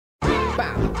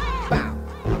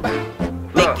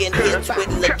Making hits with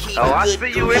Lakeith. Oh, I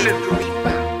see you in this.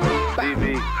 TV.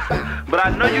 But I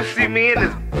know you see me in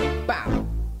this.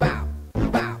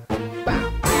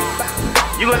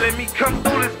 You gonna let me come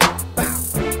through this?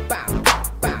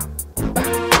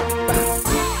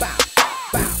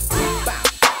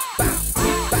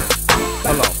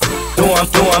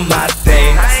 Doing my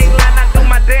thing. I ain't lying, I do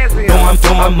my dancing.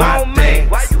 Doing my thing.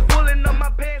 Why you pulling on my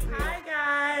pants? Hi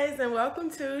guys, and welcome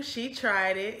to She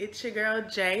Tried It. It's your girl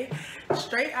Jay,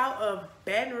 straight out of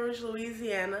Baton Rouge,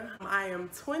 Louisiana. I am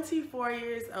 24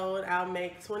 years old. I'll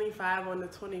make 25 on the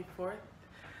 24th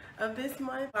of this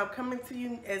month. I'm coming to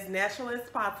you as natural as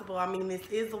possible. I mean, this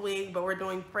is a wig, but we're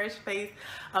doing fresh face,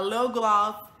 a little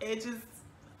gloss, edges.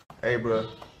 Hey, bro.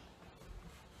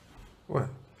 What?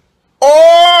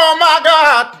 Oh my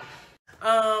God!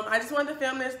 I just wanted to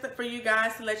film this for you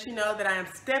guys to let you know that I am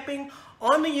stepping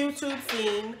on the YouTube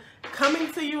scene,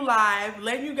 coming to you live,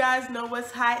 letting you guys know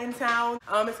what's hot in town.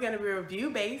 It's going to be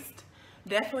review based.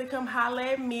 Definitely come holler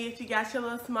at me if you got your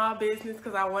little small business,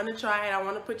 because I want to try it. I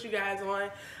want to put you guys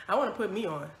on. I want to put me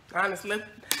on. Honestly,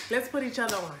 let's put each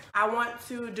other on. I want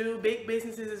to do big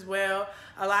businesses as well.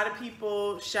 A lot of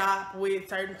people shop with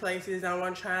certain places. I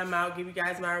want to try them out, give you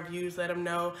guys my reviews, let them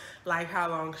know like how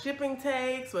long shipping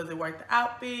takes, was it worth the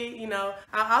outfit, you know.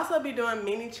 I'll also be doing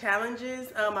mini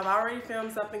challenges. I've already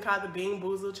filmed something called the Bean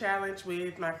Boozle Challenge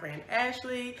with my friend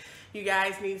Ashley. You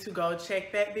guys need to go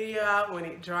check that video out when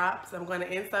it drops. I'm going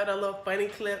to insert a little funny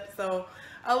clip, so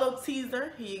a little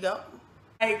teaser. Here you go.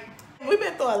 Hey, we've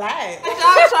been through a lot.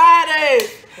 Y'all try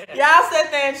this. Y'all sit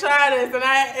there and try this, and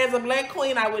I, as a black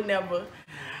queen, I would never.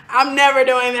 I'm never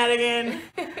doing that again.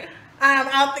 I am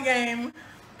out the game.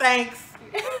 Thanks.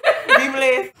 Be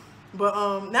blessed. But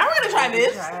now we're gonna try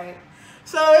this. Right.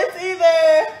 So it's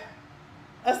either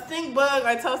a stink bug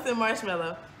or toasted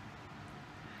marshmallow.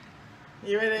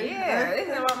 You ready? Yeah,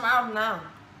 it's in my mouth now.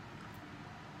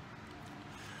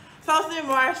 Toasted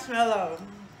marshmallow.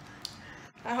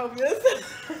 I hope this.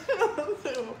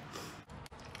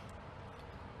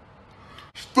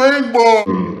 Stink bug!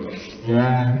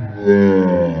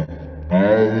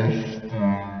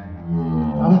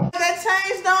 That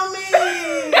changed on me.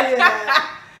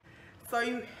 So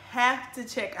you have to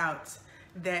check out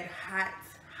that hot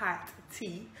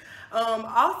tea.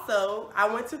 Also, I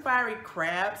went to Fiery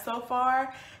Crab so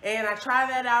far, and I tried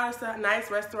that out. It's a nice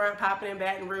restaurant popping in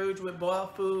Baton Rouge with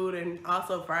boiled food and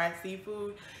also fried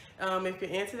seafood. If you're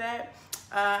into that,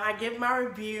 I give my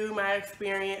review, my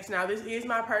experience. Now, this is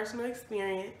my personal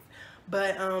experience,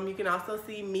 but you can also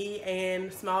see me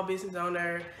and small business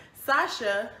owner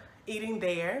Sasha eating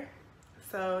there.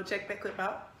 So check that clip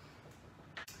out.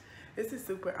 This is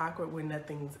super awkward when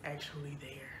nothing's actually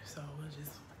there, so we'll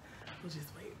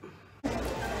just wait.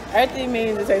 Everything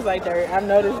means it tastes like dirt. I've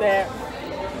noticed that.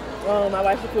 I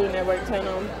watched the Food Network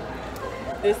channel.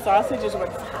 This sausage is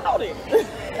retarded.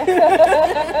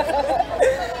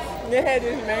 They had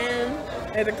this man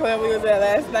at the club we was at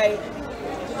last night.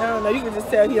 I don't know, you can just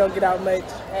tell he don't get out much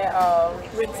at all.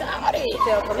 Retarded.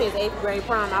 Tell from his 8th grade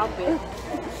prom outfit.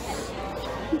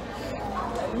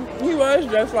 He was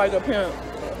dressed like a pimp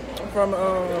from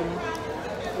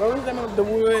what was the name of the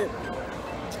Wood?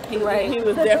 He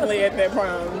was definitely at that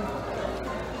prom.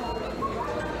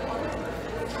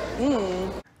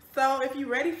 So if you're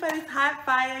ready for this hot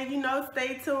fire, you know,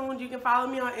 stay tuned. You can follow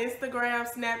me on Instagram,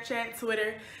 Snapchat,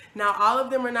 Twitter. Now, all of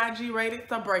them are not G-rated,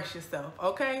 so brace yourself,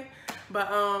 okay? But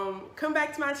come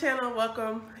back to my channel,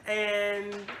 welcome,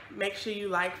 and make sure you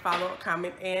like, follow,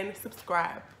 comment, and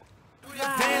subscribe. Doing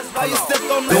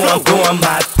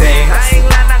my thing. I ain't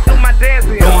lying, I do my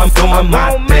dancing. Doing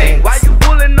my thing. Why you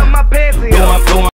pulling on my pants?